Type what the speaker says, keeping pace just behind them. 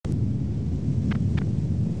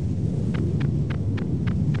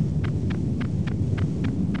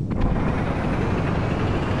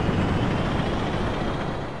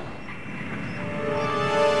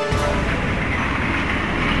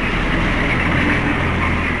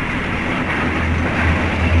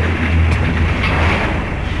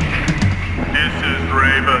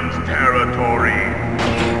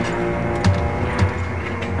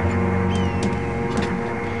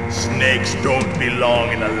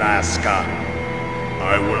belong in Alaska.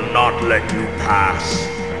 I will not let you pass.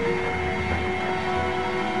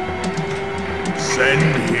 Send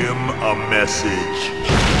him a message.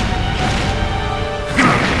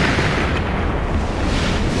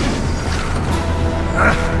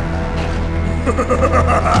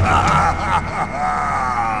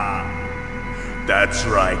 That's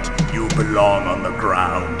right, you belong on the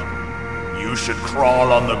ground. You should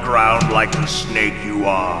crawl on the ground like the snake you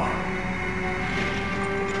are.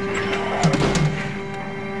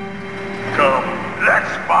 Come,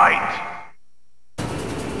 let's fight!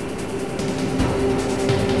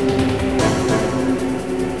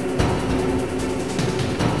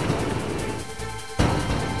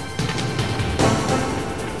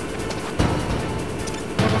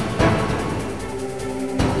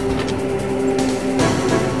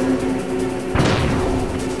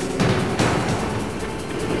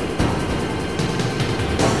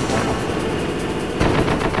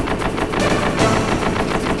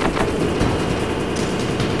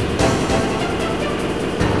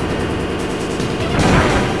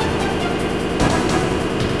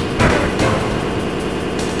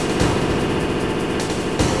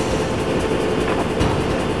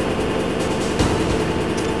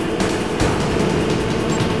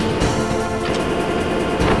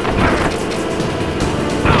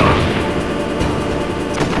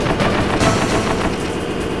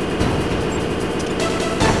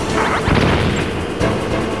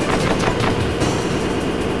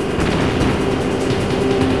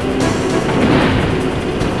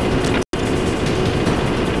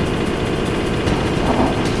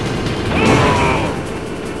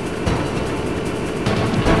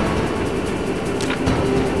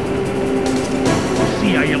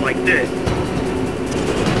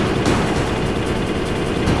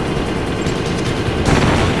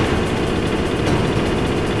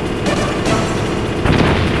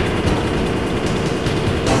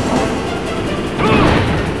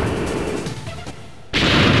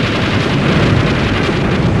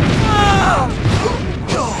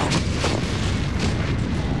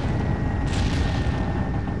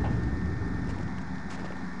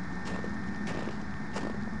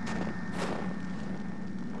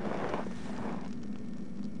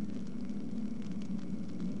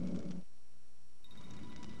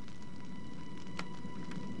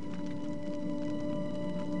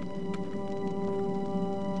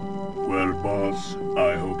 Well, boss,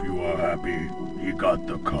 I hope you are happy. He got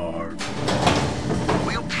the card.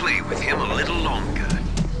 We'll play with him a little longer.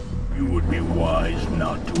 You would be wise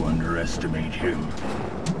not to underestimate him.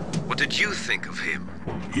 What did you think of him?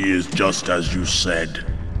 He is just as you said.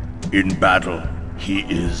 In battle, he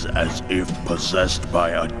is as if possessed by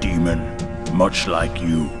a demon. Much like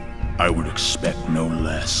you, I would expect no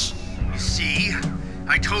less. See?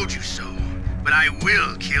 I told you so, but I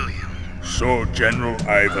will kill him. So, General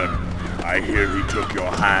Ivan, I hear he took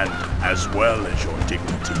your hand as well as your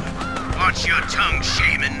dignity. Watch your tongue,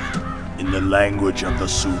 shaman. In the language of the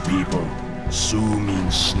Sioux people, Sioux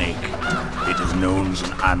means snake. It is known as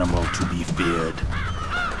an animal to be feared.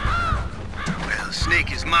 Well,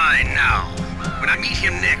 Snake is mine now. When I meet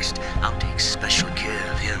him next, I'll take special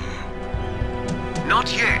care of him.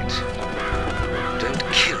 Not yet. Don't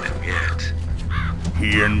kill him yet.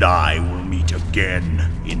 He and I will meet again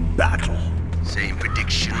in battle. Same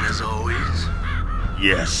prediction as always?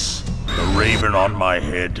 Yes, the raven on my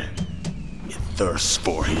head. It thirsts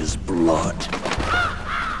for his blood.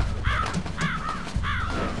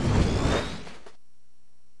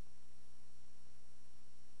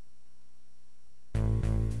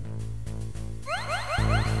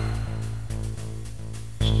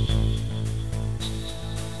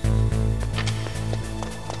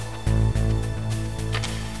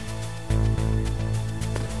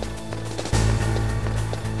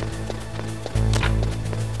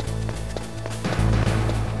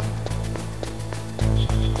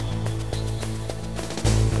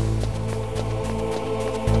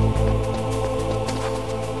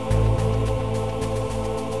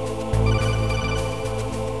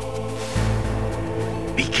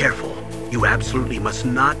 Careful. You absolutely must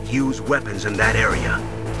not use weapons in that area.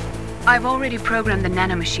 I've already programmed the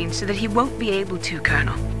nanomachine so that he won't be able to,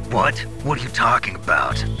 Colonel. What? What are you talking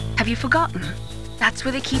about? Have you forgotten? That's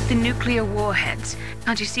where they keep the nuclear warheads.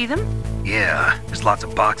 Can't you see them? Yeah, there's lots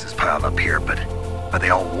of boxes piled up here, but are they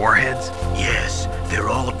all warheads? Yes, they're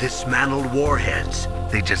all dismantled warheads.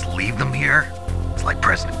 They just leave them here? It's like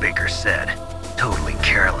President Baker said. Totally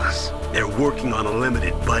careless. They're working on a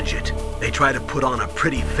limited budget. They try to put on a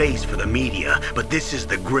pretty face for the media, but this is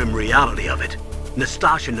the grim reality of it.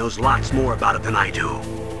 Nastasha knows lots more about it than I do.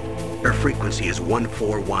 Her frequency is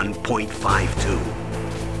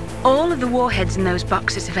 141.52. All of the warheads in those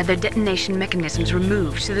boxes have had their detonation mechanisms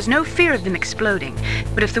removed, so there's no fear of them exploding.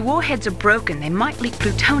 But if the warheads are broken, they might leak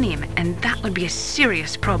plutonium, and that would be a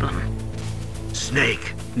serious problem.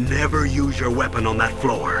 Snake, never use your weapon on that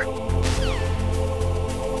floor.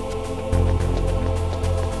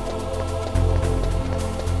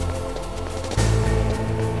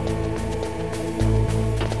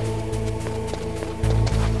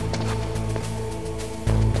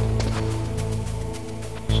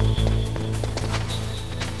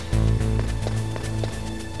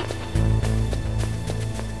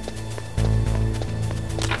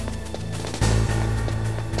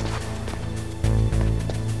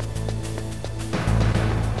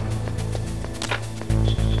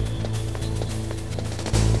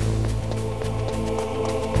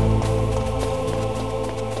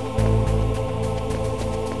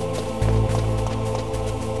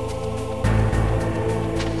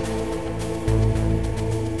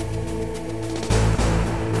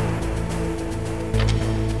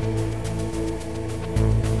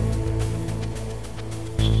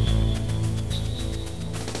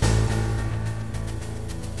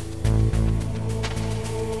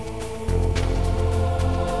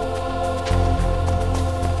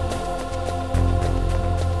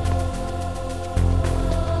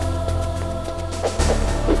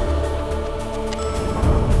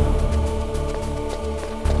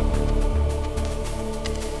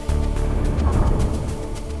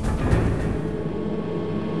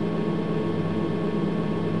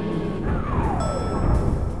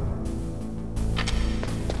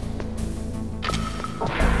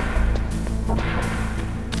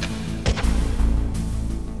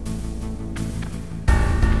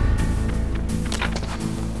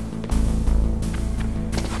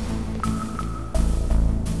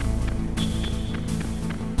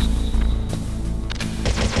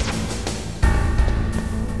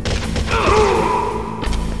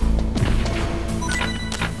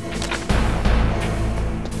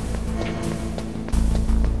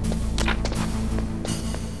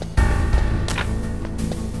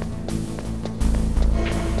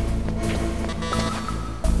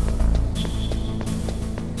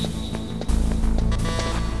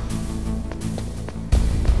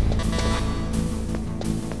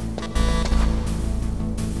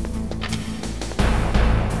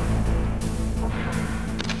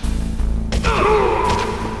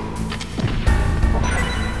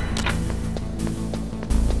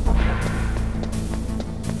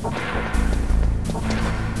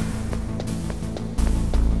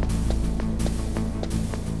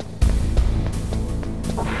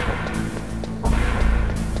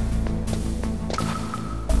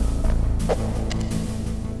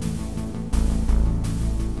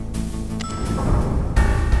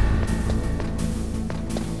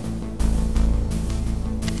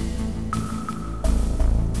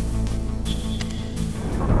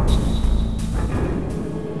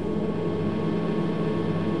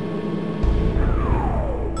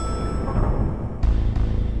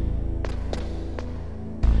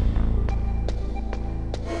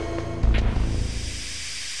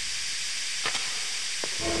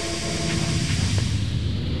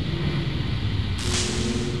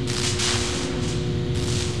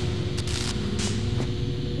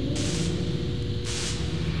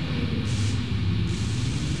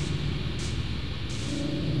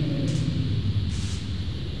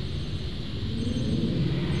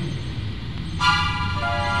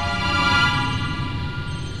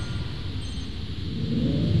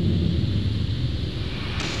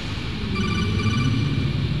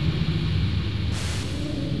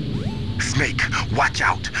 Snake, watch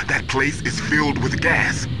out. That place is filled with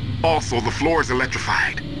gas. Also, the floor is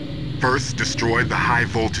electrified. First, destroy the high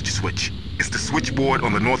voltage switch. It's the switchboard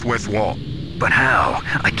on the northwest wall. But how?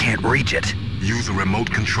 I can't reach it. Use a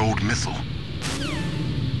remote-controlled missile.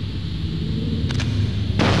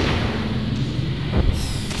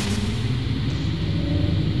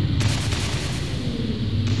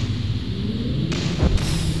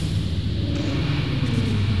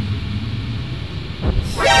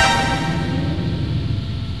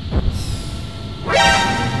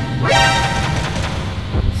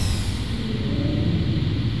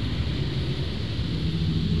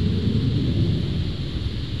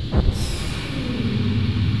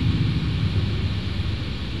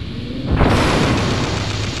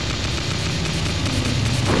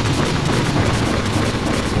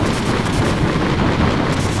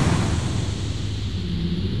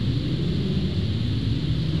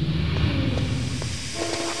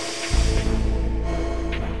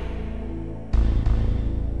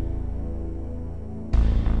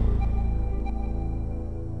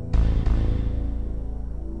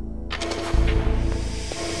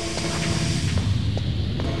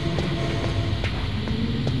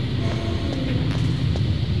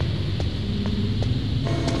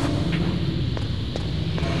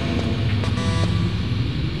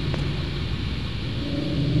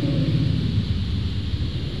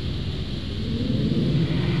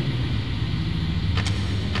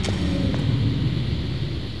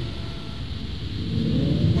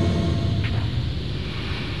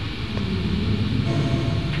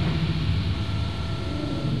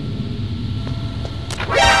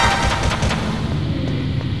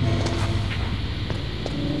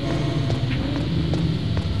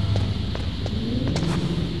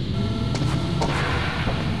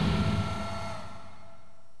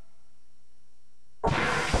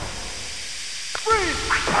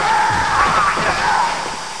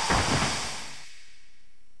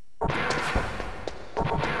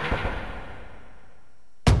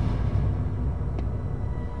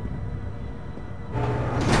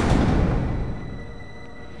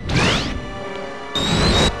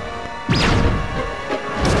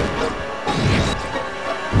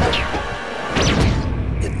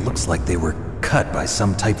 cut by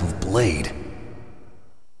some type of blade.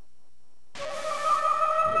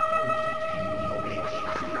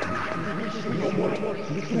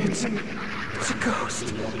 It's a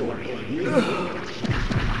ghost.